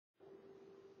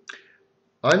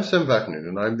I'm Sam Vaknin,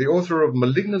 and I'm the author of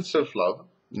Malignant Self-Love,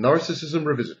 Narcissism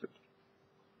Revisited.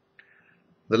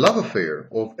 The love affair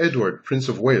of Edward, Prince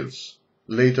of Wales,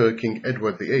 later King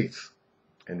Edward VIII,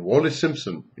 and Wallis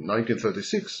Simpson in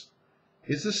 1936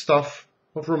 is the stuff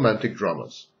of romantic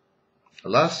dramas.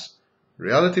 Alas,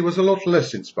 reality was a lot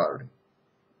less inspiring.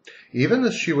 Even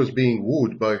as she was being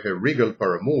wooed by her regal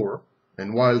paramour,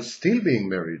 and while still being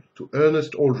married to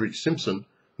Ernest Aldrich Simpson,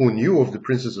 who knew of the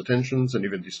prince's attentions and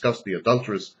even discussed the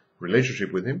adulterous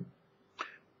relationship with him,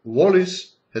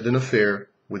 Wallis had an affair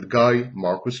with Guy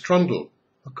Marcus Trundle,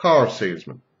 a car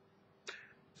salesman.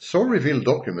 So reveal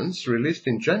documents released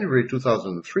in January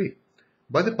 2003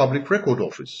 by the Public Record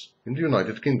Office in the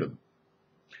United Kingdom.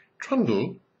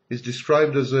 Trundle is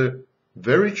described as a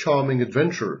very charming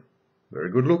adventurer,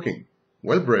 very good-looking,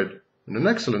 well-bred, and an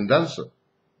excellent dancer.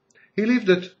 He lived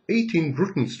at 18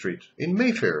 Bruton Street in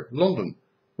Mayfair, London,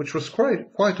 which was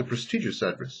quite a prestigious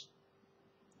address.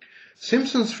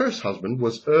 Simpson's first husband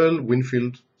was Earl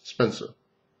Winfield Spencer.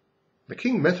 The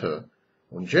king met her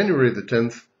on January the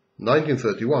 10th,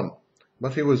 1931,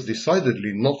 but he was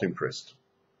decidedly not impressed.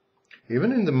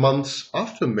 Even in the months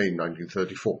after May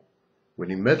 1934, when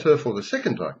he met her for the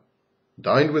second time,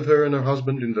 dined with her and her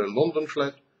husband in their London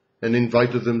flat, and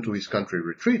invited them to his country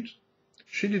retreat,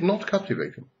 she did not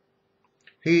captivate him.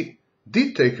 He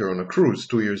did take her on a cruise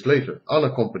 2 years later,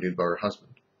 unaccompanied by her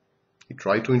husband. He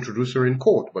tried to introduce her in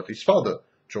court, but his father,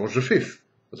 George V,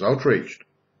 was outraged.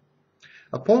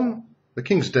 Upon the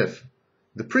king's death,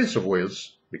 the Prince of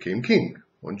Wales became king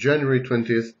on January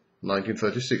 20th,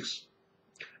 1936.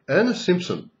 Ernest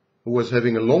Simpson, who was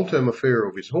having a long-term affair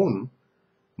of his own,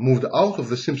 moved out of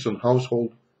the Simpson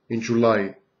household in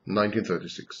July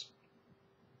 1936.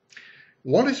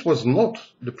 Wallis was not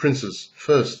the prince's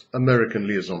first American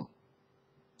liaison.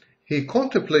 He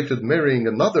contemplated marrying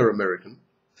another American,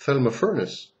 Thelma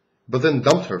Furness, but then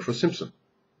dumped her for Simpson.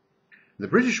 The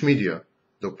British media,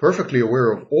 though perfectly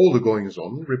aware of all the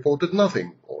goings-on, reported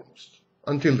nothing, almost,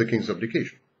 until the king's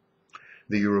abdication.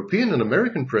 The European and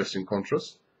American press, in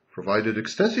contrast, provided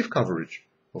extensive coverage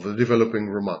of the developing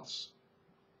romance.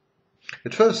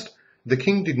 At first, the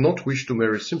king did not wish to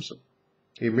marry Simpson.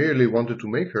 He merely wanted to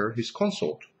make her his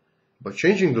consort, by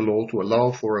changing the law to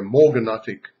allow for a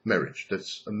morganatic marriage,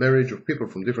 that's a marriage of people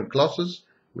from different classes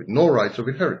with no rights of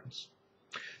inheritance.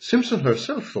 Simpson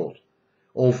herself thought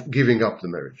of giving up the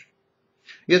marriage.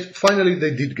 Yet finally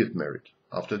they did get married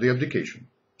after the abdication,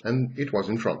 and it was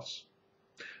in France.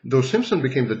 Though Simpson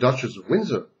became the Duchess of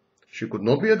Windsor, she could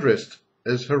not be addressed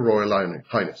as Her Royal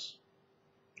Highness,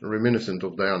 reminiscent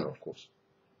of Diana, of course.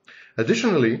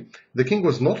 Additionally, the king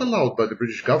was not allowed by the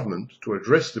British government to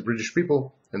address the British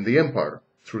people and the Empire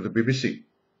through the BBC.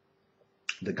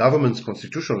 The government's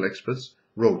constitutional experts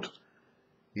wrote,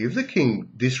 if the king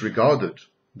disregarded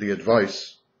the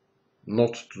advice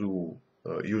not to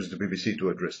use the BBC to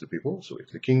address the people, so if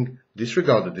the king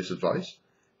disregarded this advice,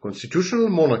 constitutional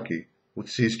monarchy would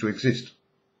cease to exist.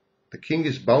 The king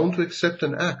is bound to accept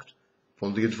and act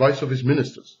from the advice of his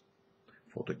ministers.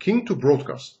 For the king to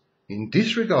broadcast in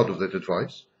disregard of that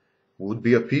advice would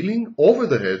be appealing over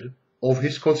the head of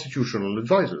his constitutional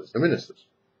advisors, the ministers.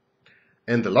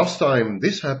 And the last time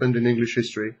this happened in English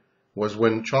history was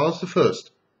when Charles I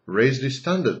raised his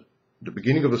standard at the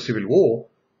beginning of the Civil War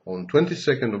on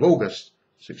 22nd of August,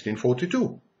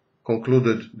 1642,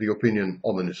 concluded the opinion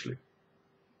ominously.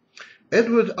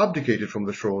 Edward abdicated from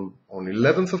the throne on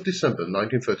 11th of December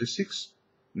 1936,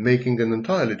 making an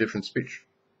entirely different speech.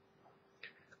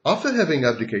 After having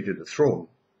abdicated the throne,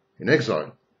 in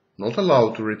exile, not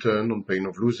allowed to return on pain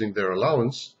of losing their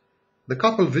allowance, the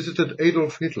couple visited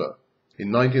Adolf Hitler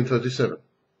in 1937.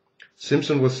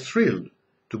 Simpson was thrilled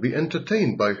to be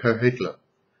entertained by Herr Hitler,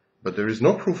 but there is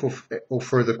no proof of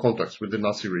further contacts with the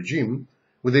Nazi regime,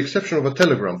 with the exception of a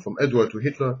telegram from Edward to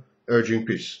Hitler urging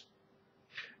peace.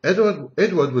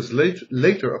 Edward was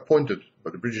later appointed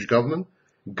by the British government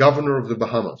governor of the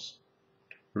Bahamas.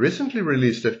 Recently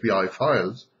released FBI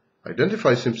files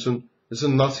identify Simpson as a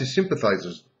Nazi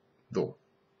sympathizer, though.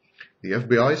 The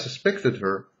FBI suspected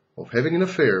her of having an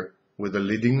affair with a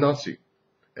leading Nazi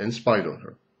and spied on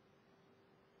her.